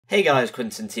Hey guys,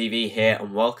 QuinntonTV here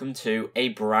and welcome to a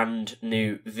brand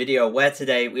new video where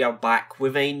today we are back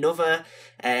with another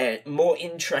more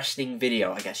interesting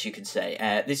video, I guess you could say.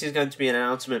 This is going to be an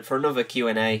announcement for another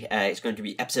Q&A. It's going to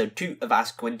be episode 2 of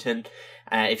Ask Quinton.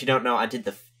 If you don't know, I did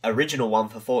the original one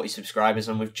for 40 subscribers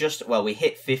and we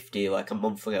hit 50 like a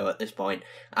month ago at this point.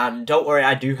 And don't worry,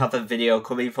 I do have a video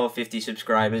coming for 50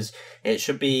 subscribers. It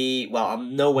should be, well,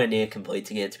 I'm nowhere near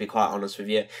completing it, to be quite honest with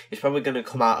you. It's probably going to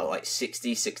come out at like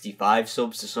 60, 65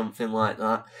 subs or something like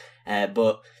that.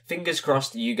 But fingers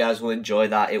crossed that you guys will enjoy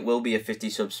that. It will be a 50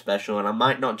 sub special, and I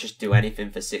might not just do anything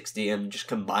for 60 and just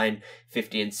combine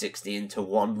 50 and 60 into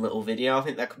one little video. I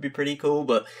think that could be pretty cool.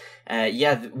 But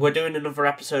yeah, we're doing another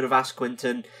episode of Ask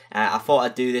Quinton. I thought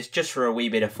I'd do this just for a wee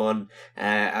bit of fun.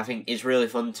 I think it's really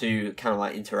fun to kind of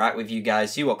like interact with you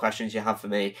guys, see what questions you have for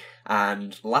me.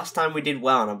 And last time we did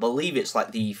well, and I believe it's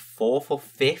like the 4th or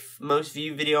 5th most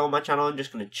viewed video on my channel. I'm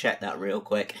just going to check that real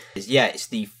quick. Yeah, it's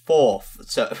the 4th,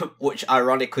 so which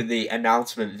ironically the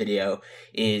announcement video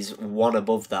is one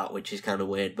above that, which is kind of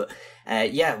weird. But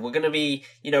yeah, we're going to be,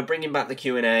 bringing back the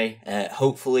Q&A.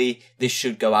 Hopefully this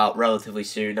should go out relatively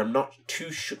soon. I'm not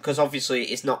too sure, because obviously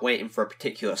it's not waiting for a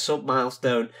particular sub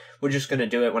milestone. We're just going to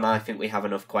do it when I think we have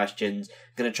enough questions. I'm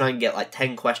going to try and get like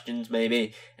 10 questions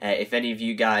maybe. If any of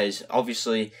you guys,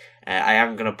 obviously, I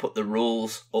am going to put the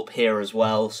rules up here as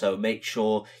well, so make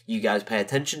sure you guys pay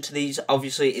attention to these.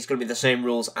 Obviously, it's going to be the same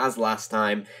rules as last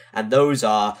time, and those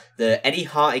are that any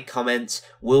hearted comments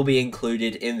will be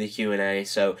included in the Q&A.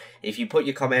 So if you put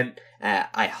your comment,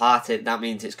 I heart it, that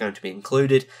means it's going to be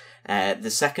included. The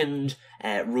second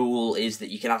rule is that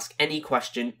you can ask any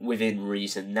question within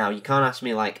reason. Now, you can't ask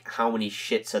me like how many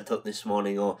shits I took this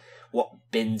morning or what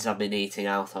bins I've been eating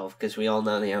out of, because we all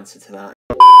know the answer to that.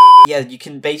 Yeah, you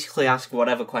can basically ask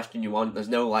whatever question you want. There's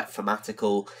no like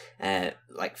thematical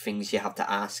like things you have to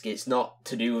ask. It's not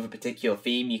to do with a particular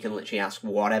theme. You can literally ask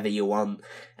whatever you want.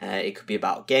 It could be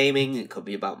about gaming, it could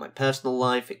be about my personal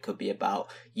life, it could be about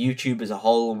YouTube as a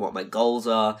whole and what my goals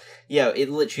are. Yeah, it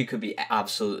literally could be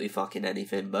absolutely fucking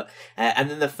anything. But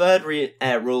and then the third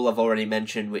rule I've already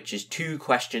mentioned, which is 2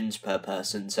 questions per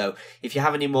person. So if you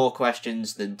have any more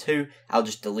questions than 2, I'll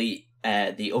just delete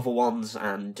the other ones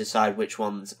and decide which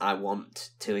ones I want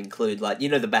to include, like,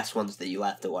 the best ones that you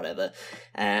left or whatever.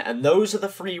 And those are the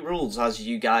 3 rules, as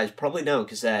you guys probably know,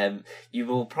 because you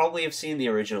will probably have seen the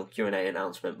original Q&A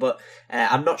announcement. But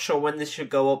I'm not sure when this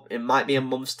should go up. It might be a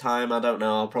month's time, I don't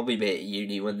know. I'll probably be at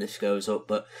uni when this goes up,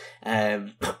 but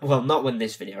well, not when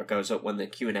this video goes up, when the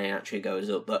Q&A actually goes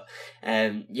up. But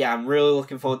yeah, I'm really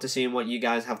looking forward to seeing what you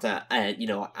guys have to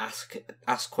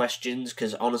ask questions,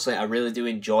 because honestly I really do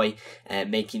enjoy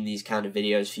making these kind of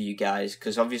videos for you guys,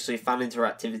 because obviously fan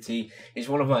interactivity is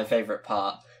one of my favourite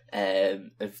parts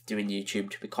of doing YouTube,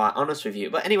 to be quite honest with you.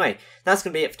 But anyway, that's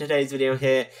going to be it for today's video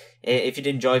here. If you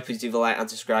did enjoy, please do the like and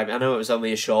subscribe. I know it was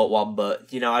only a short one, but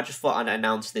I just thought I'd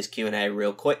announce this Q&A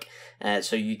real quick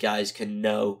so you guys can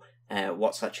know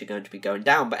what's actually going to be going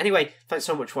down. But anyway, thanks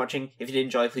so much for watching. If you did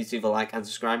enjoy, please do the like and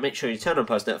subscribe. Make sure you turn on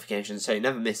post notifications so you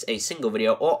never miss a single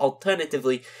video, or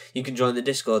alternatively, you can join the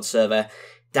Discord server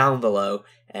down below.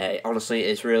 Honestly,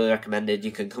 it's really recommended.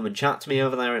 You can come and chat to me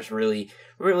over there. It's really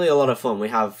a lot of fun. We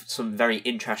have some very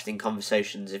interesting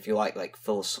conversations if you like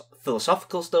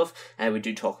philosophical stuff, and we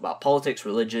do talk about politics,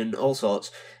 religion, all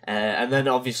sorts. And then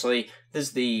obviously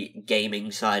there's the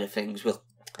gaming side of things. We'll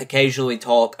occasionally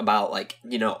talk about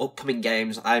upcoming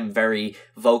games. I'm very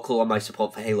vocal on my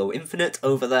support for Halo Infinite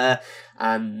over there,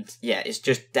 and yeah, it's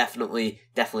just definitely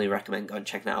recommend going and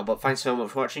checking it out. But thanks so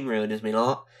much for watching, really does mean a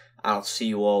lot. I'll see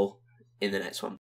you all in the next one.